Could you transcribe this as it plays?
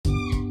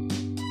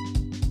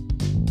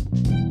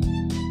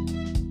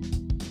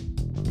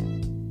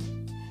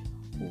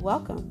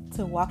Welcome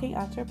to Walking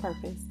Out Your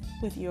Purpose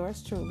with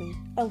yours truly,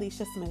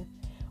 Alicia Smith,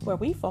 where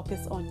we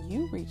focus on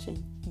you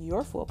reaching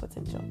your full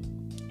potential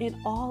in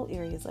all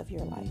areas of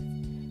your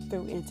life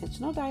through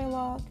intentional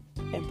dialogue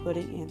and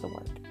putting in the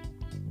work.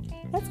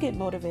 Let's get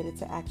motivated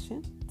to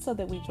action so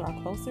that we draw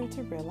closer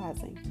to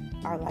realizing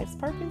our life's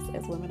purpose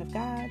as women of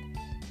God,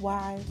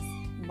 wives,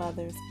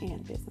 mothers,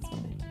 and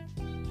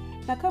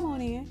businesswomen. Now come on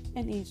in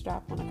and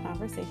eavesdrop on a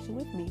conversation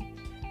with me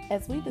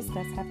as we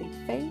discuss having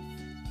faith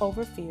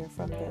over fear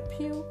from the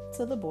pew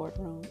to the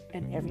boardroom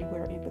and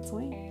everywhere in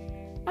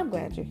between. I'm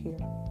glad you're here.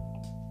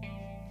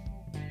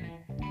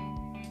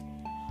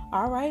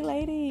 All right,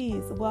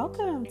 ladies,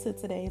 welcome to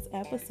today's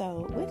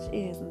episode, which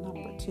is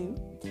number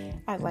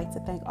 2. I'd like to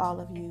thank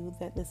all of you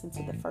that listened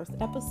to the first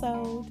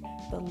episode.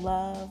 The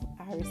love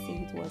I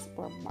received was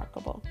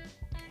remarkable.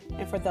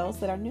 And for those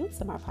that are new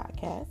to my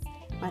podcast,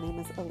 my name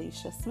is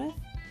Alicia Smith,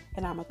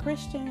 and I'm a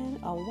Christian,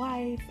 a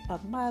wife, a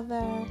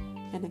mother,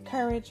 an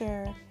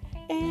encourager,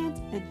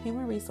 and a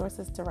human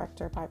resources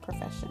director by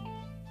profession.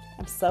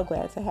 I'm so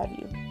glad to have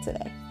you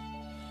today.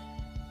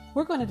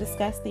 We're going to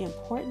discuss the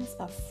importance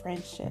of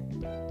friendship.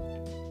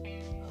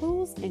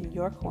 Who's in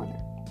your corner?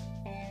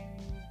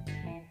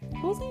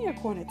 Who's in your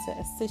corner to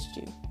assist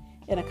you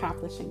in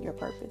accomplishing your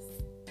purpose?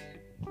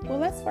 Well,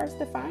 let's first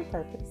define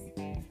purpose.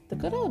 The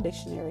good old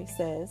dictionary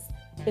says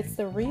it's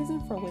the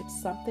reason for which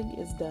something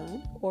is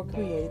done or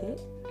created,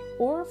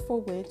 or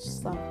for which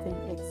something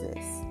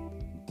exists.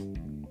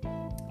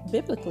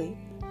 Biblically,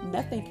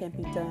 nothing can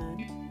be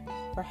done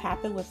or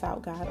happen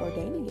without God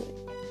ordaining it.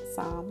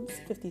 Psalms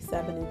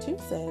 57:2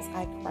 says,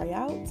 I cry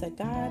out to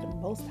God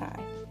Most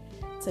High,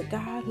 to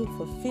God who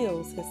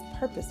fulfills His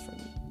purpose for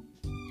me.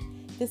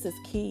 This is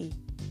key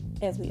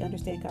as we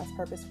understand God's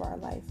purpose for our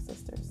life,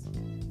 sisters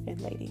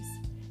and ladies.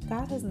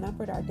 God has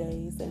numbered our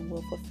days and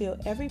will fulfill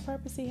every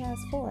purpose He has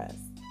for us.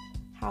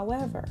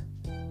 However,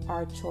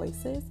 our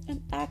choices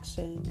and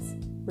actions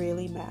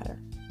really matter.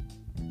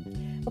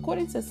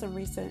 According to some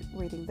recent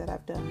reading that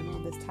I've done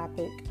on this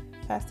topic,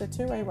 Pastor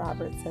Touré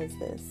Roberts says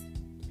this: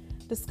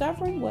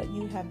 discovering what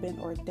you have been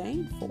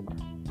ordained for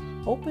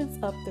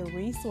opens up the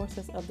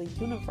resources of the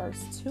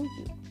universe to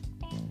you.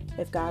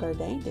 If God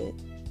ordained it,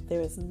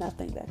 there is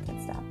nothing that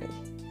can stop it.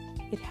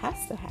 It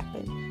has to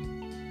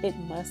happen. It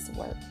must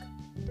work.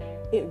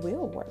 It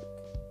will work.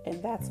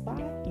 And that's why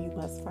you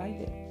must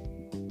find it.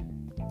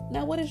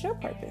 Now, what is your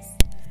purpose?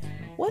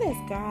 What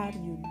has God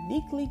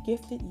uniquely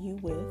gifted you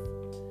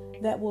with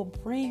that will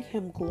bring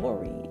Him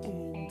glory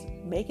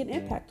and make an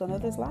impact on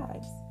others'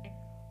 lives?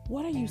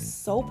 What are you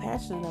so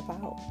passionate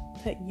about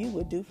that you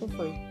would do for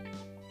free?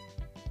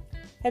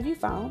 Have you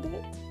found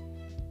it?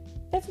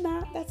 If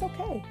not, that's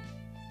okay.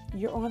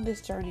 You're on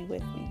this journey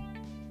with me.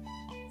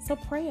 So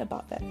pray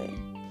about that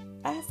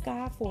thing. Ask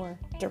God for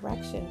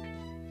direction.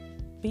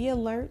 Be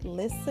alert,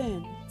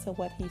 listen to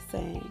what He's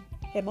saying.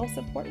 And most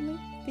importantly,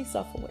 be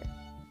self-aware.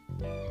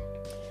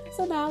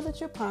 So now that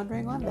you're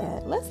pondering on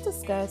that, let's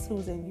discuss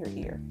who's in your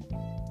ear.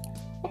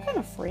 What kind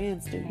of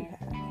friends do you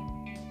have?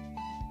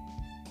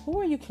 Who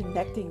are you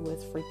connecting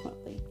with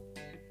frequently?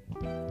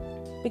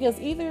 Because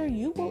either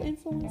you will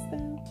influence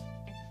them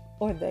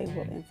or they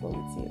will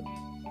influence you.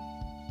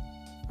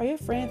 Are your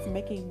friends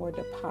making more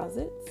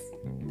deposits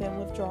than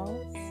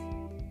withdrawals?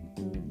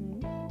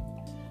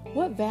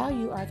 What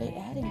value are they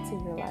adding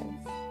to your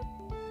life?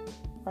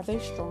 Are they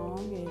strong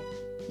in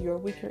your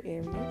weaker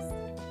areas?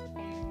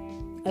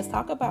 Let's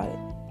talk about it.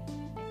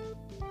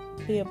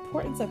 The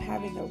importance of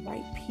having the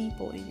right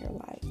people in your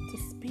life to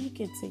speak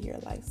into your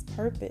life's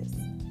purpose.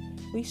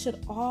 We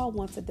should all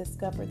want to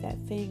discover that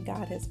thing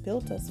God has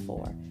built us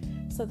for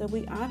so that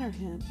we honor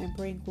Him and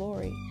bring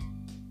glory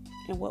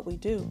in what we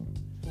do.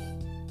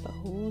 But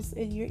who's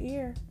in your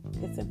ear?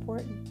 It's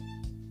important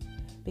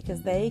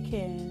because they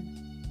can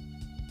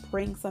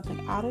bring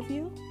something out of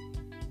you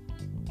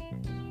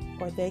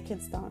or they can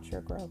staunch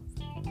your growth.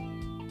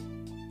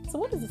 So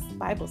what does the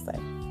Bible say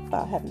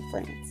about having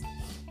friends?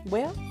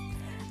 Well,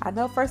 I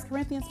know 1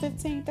 Corinthians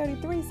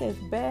 15:33 says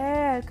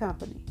bad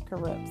company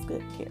corrupts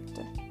good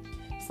character.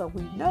 So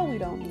we know we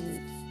don't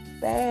need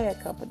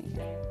bad company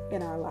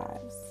in our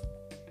lives.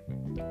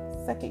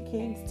 2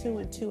 Kings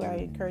 2:2, I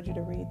encourage you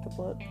to read the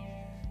book.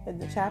 And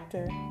the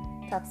chapter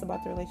talks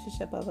about the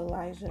relationship of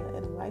Elijah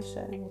and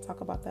Elisha, and we'll talk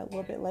about that a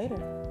little bit later.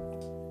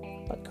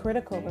 But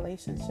critical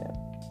relationship,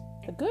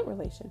 a good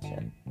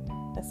relationship,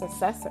 a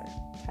successor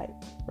type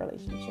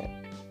relationship.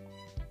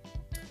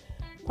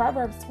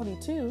 Proverbs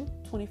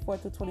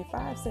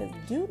 22:24-25 says,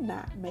 do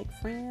not make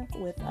friends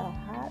with a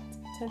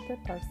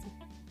hot-tempered person.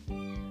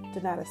 Do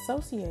not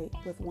associate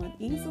with one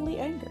easily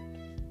angered,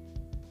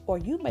 or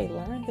you may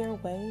learn their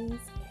ways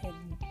and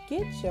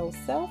get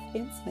yourself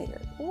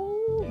ensnared.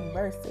 Ooh,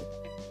 mercy.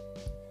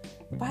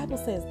 The Bible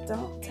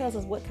tells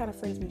us what kind of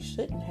friends we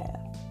shouldn't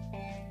have.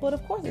 But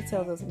of course it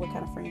tells us what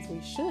kind of friends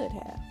we should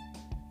have.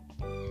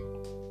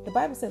 The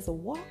Bible says,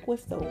 walk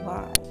with the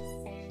wise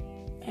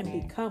and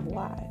become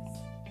wise.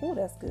 Oh,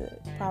 that's good.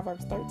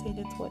 Proverbs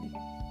 13:20.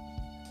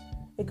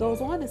 It goes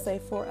on to say,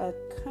 for a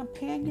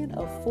companion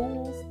of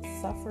fools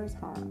suffers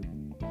harm.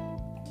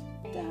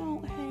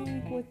 Don't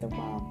hang with the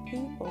wrong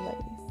people,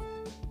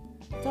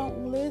 ladies.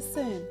 Don't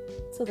listen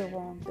to the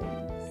wrong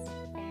things,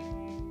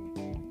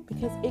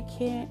 because it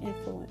can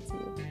influence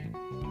you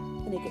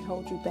and it can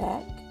hold you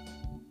back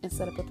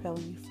instead of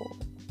propelling you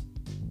forward.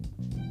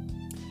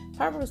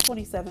 Proverbs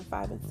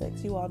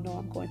 27:5-6. You all know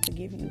I'm going to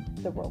give you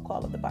the roll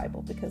call of the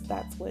Bible because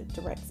that's what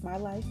directs my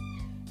life,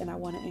 and I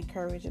want to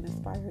encourage and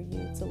inspire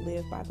you to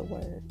live by the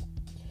word.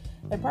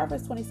 And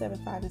Proverbs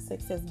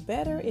 27:5-6 says,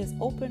 better is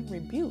open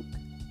rebuke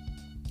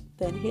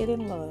than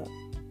hidden love.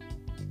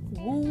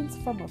 Wounds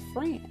from a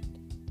friend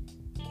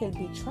can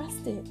be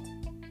trusted,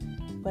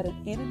 but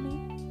an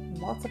enemy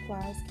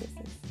multiplies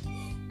kisses.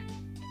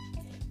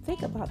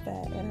 Think about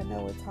that. And I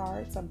know it's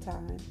hard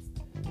sometimes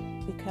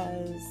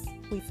because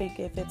we think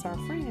if it's our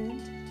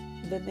friend,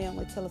 then they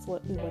only tell us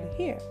what we want to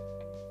hear.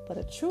 But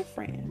a true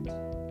friend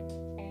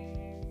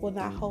will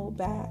not hold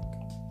back.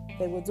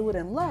 They will do it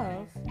in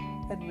love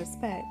and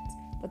respect,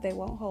 but they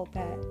won't hold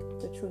back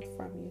the truth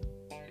from you.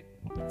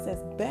 It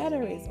says,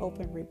 better is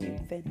open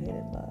rebuke than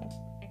hidden love.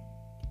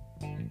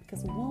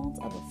 Because wounds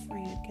of a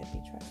friend can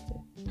be trusted.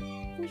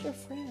 Who's your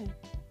friend?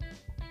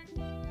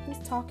 Who's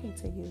talking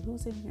to you?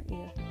 Who's in your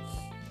ear?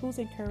 Who's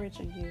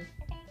encouraging you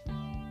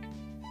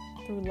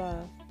through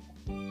love?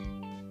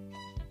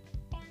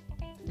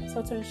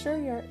 So to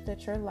ensure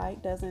that your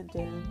light doesn't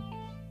dim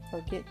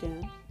or get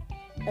dim,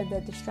 and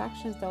that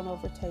distractions don't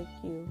overtake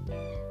you,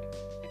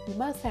 you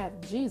must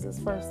have Jesus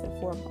first and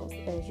foremost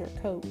as your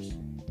coach,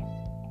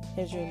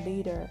 as your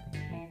leader,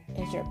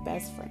 as your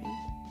best friend.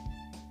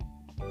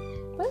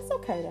 But it's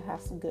okay to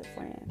have some good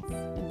friends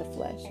in the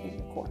flesh in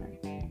your corner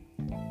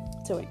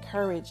to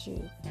encourage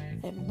you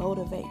and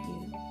motivate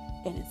you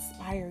and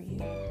inspire you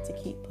to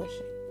keep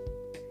pushing.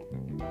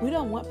 We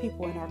don't want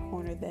people in our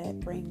corner that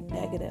bring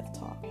negative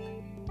talk,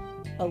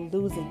 a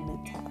losing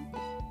mentality,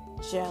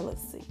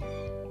 jealousy,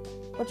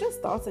 or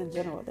just thoughts in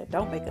general that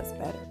don't make us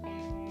better.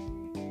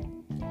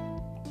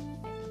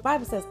 The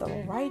Bible says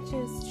the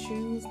righteous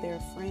choose their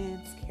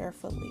friends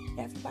carefully.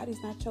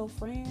 Everybody's not your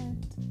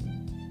friend,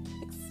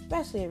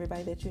 especially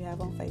everybody that you have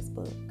on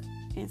Facebook,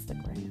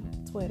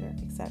 Instagram, Twitter,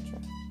 etc.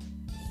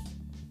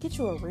 Get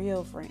you a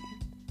real friend.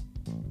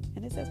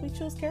 And it says we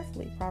choose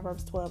carefully,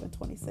 Proverbs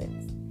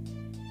 12:26.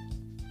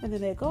 And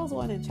then it goes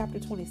on in chapter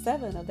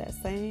 27 of that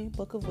same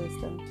book of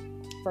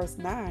wisdom, verse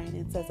 9,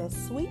 it says, a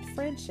sweet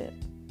friendship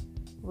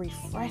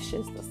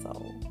refreshes the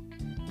soul.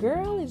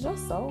 Girl, is your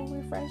soul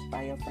refreshed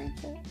by your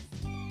friendships?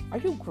 Are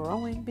you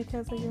growing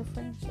because of your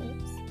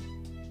friendships?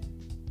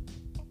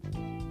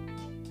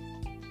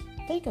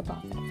 Think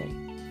about that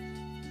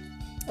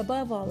thing.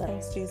 Above all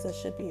else, Jesus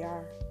should be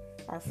our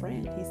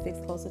friend. He sticks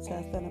closer to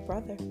us than a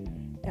brother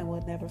and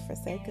will never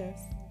forsake us.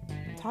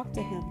 Talk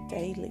to him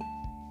daily.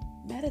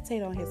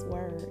 Meditate on his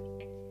word.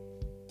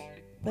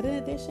 But in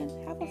addition,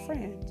 have a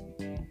friend.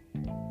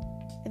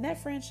 And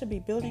that friend should be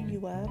building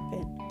you up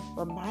and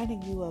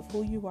reminding you of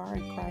who you are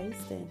in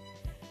Christ and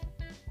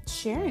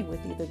sharing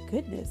with you the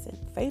goodness and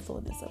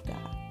faithfulness of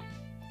God.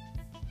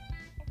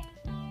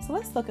 So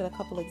let's look at a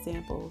couple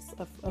examples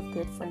of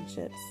good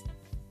friendships.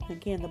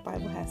 Again, the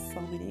Bible has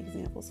so many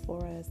examples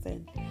for us.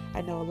 And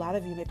I know a lot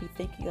of you may be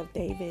thinking of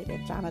David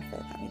and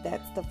Jonathan. I mean,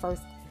 that's the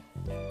first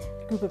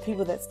group of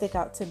people that stick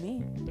out to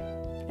me.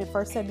 And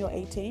 1 Samuel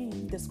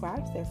 18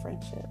 describes their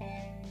friendship.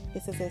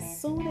 It says,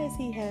 as soon as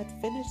he had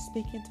finished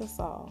speaking to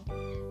Saul,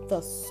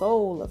 the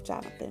soul of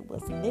Jonathan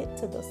was knit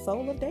to the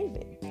soul of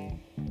David.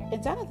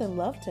 And Jonathan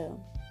loved him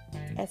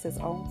as his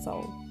own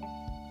soul.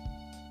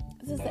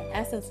 This is the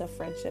essence of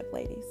friendship,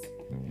 ladies.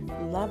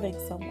 Loving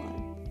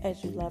someone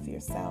as you love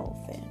yourself,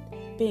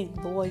 and being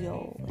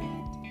loyal,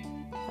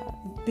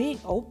 and being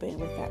open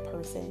with that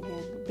person,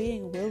 and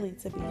being willing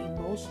to be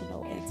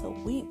emotional and to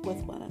weep with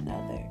one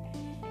another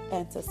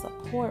and to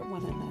support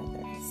one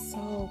another is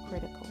so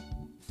critical.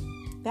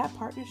 That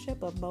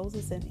partnership of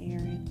Moses and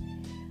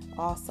Aaron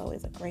also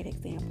is a great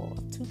example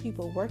of two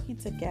people working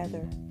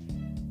together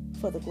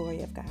for the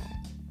glory of God.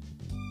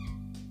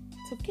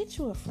 So get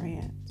you a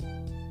friend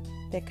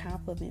that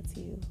compliments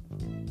you,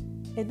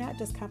 and not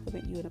just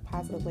compliment you in a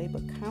positive way,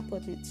 but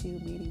compliments you,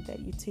 meaning that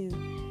you two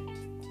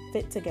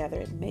fit together.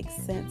 It makes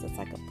sense. It's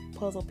like a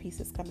puzzle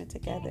pieces coming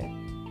together,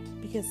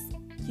 because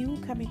you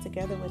coming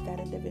together with that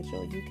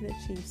individual, you can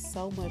achieve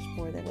so much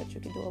more than what you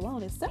can do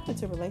alone. It's similar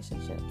to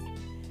relationships.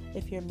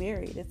 If you're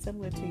married, it's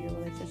similar to your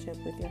relationship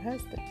with your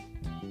husband.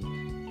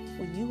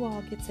 When you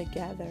all get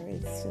together,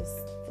 it's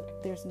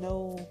just, there's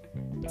no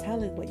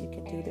telling what you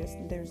can do.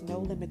 There's no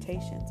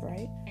limitations,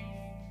 right?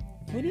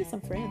 We need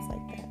some friends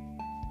like that.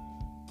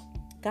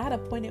 God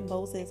appointed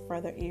Moses'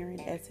 brother Aaron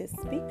as his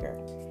speaker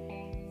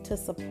to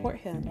support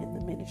him in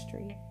the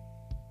ministry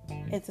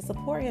and to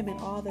support him in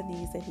all the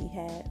needs that he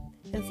had.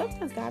 And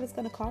sometimes God is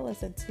going to call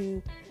us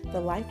into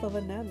the life of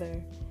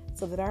another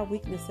so that our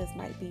weaknesses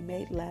might be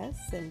made less,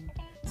 and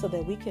so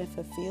that we can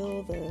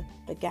fulfill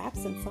the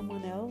gaps in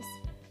someone else.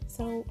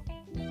 So,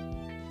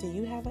 do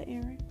you have an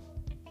Aaron?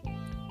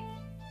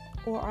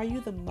 Or are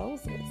you the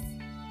Moses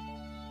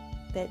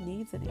that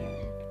needs an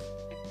Aaron?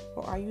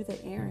 Or are you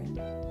the Aaron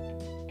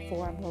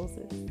for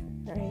Moses,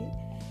 right?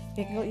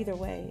 It can go either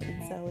way.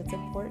 And so it's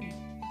important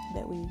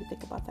that we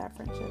think about that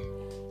friendship.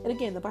 And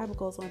again, the Bible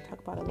goes on to talk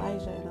about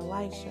Elijah and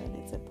Elisha, and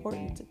it's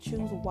important to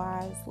choose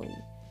wisely.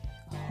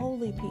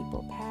 Holy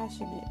people,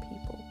 passionate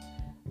people,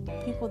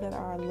 people that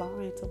are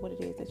aligned to what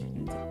it is that you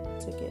need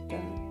to get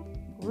done.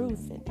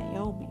 Ruth and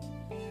Naomi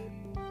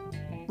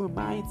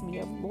reminds me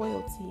of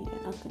loyalty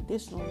and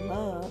unconditional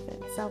love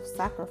and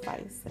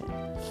self-sacrifice.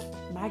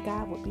 And my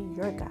God will be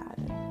your God.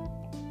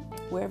 And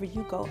wherever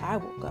you go, I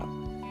will go.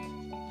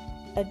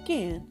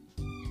 Again,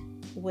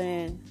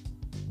 when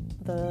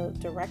the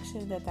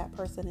direction that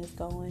person is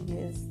going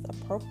is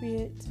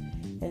appropriate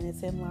and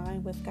it's in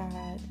line with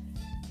God,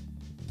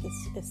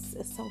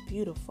 it's so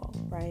beautiful,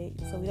 right?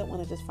 So we don't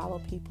want to just follow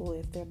people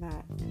if they're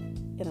not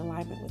in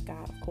alignment with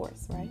God, of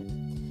course, right?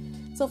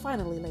 So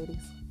finally, ladies,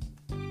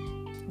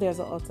 there's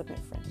an ultimate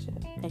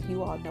friendship, and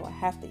you all know I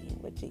have to end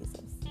with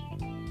Jesus.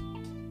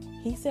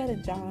 He said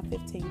in John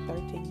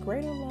 15:13,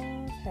 greater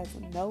love has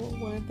no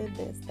one than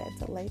this, that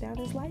to lay down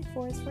his life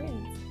for his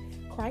friends.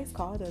 Christ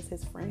called us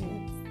his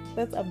friends.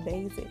 That's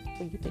amazing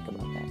when you think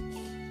about that.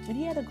 And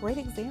he had a great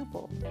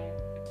example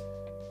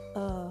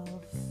of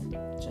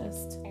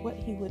just what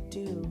he would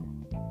do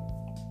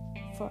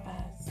for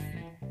us.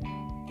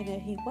 And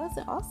that he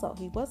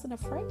wasn't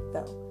afraid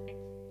though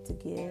to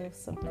give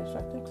some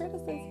constructive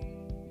criticism.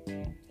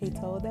 He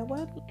told that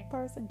one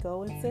person,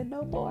 go and sin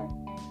no more.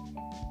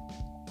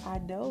 I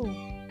know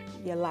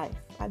your life.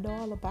 I know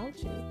all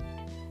about you.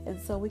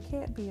 And so we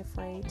can't be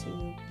afraid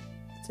to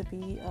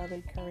be of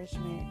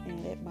encouragement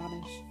and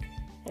admonish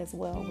as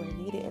well where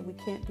needed. And we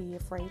can't be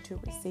afraid to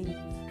receive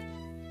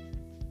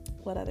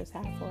what others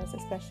have for us,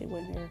 especially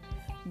when their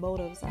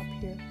motives are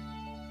pure.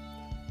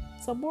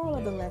 So moral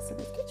of the lesson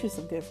is get you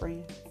some good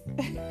friends.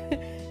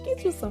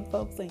 Get you some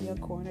folks in your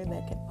corner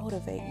that can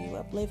motivate you,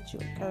 uplift you,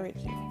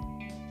 encourage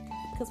you.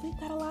 Because we've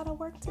got a lot of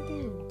work to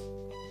do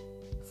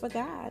for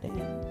God. And,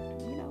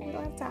 we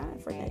don't have time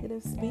for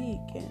negative speak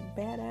and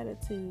bad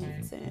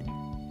attitudes and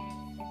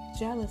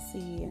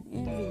jealousy and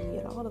envy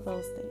and all of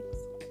those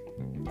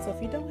things. So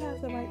if you don't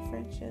have the right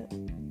friendship,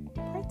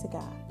 pray to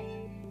God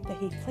that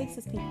he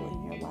places people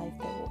in your life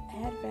that will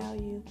add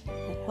value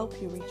and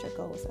help you reach your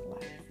goals in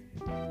life.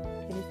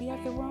 And if you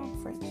have the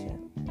wrong friendship,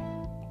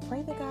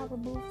 pray that God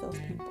remove those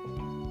people.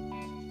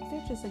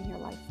 They're just in your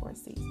life for a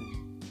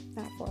season,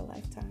 not for a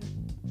lifetime.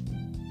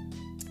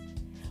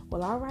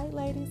 Well, all right,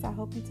 ladies, I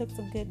hope you took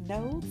some good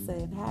notes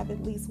and have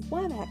at least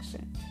one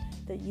action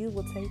that you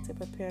will take to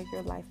prepare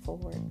your life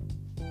forward.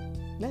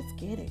 Let's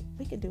get it.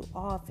 We can do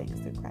all things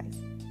through Christ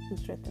who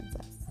strengthens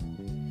us.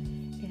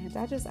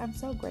 And I'm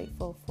so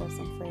grateful for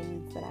some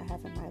friends that I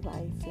have in my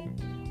life,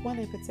 and one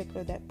in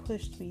particular that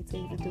pushed me to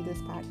even do this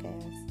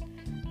podcast,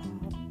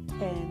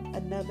 and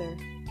another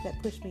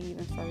that pushed me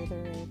even further,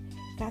 and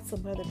got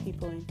some other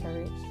people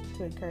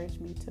to encourage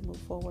me to move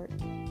forward.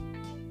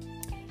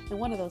 And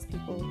one of those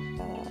people,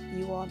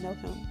 you all know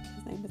him.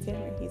 His name is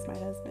Henry. He's my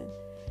husband.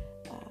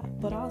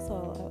 But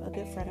also a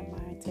good friend of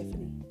mine,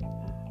 Tiffany.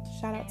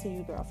 Shout out to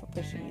you, girl, for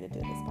pushing me to do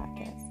this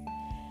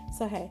podcast.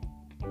 So, hey,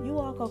 you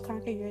all go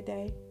conquer your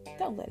day.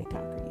 Don't let it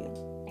conquer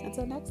you.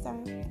 Until next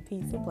time,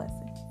 peace and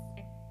blessings.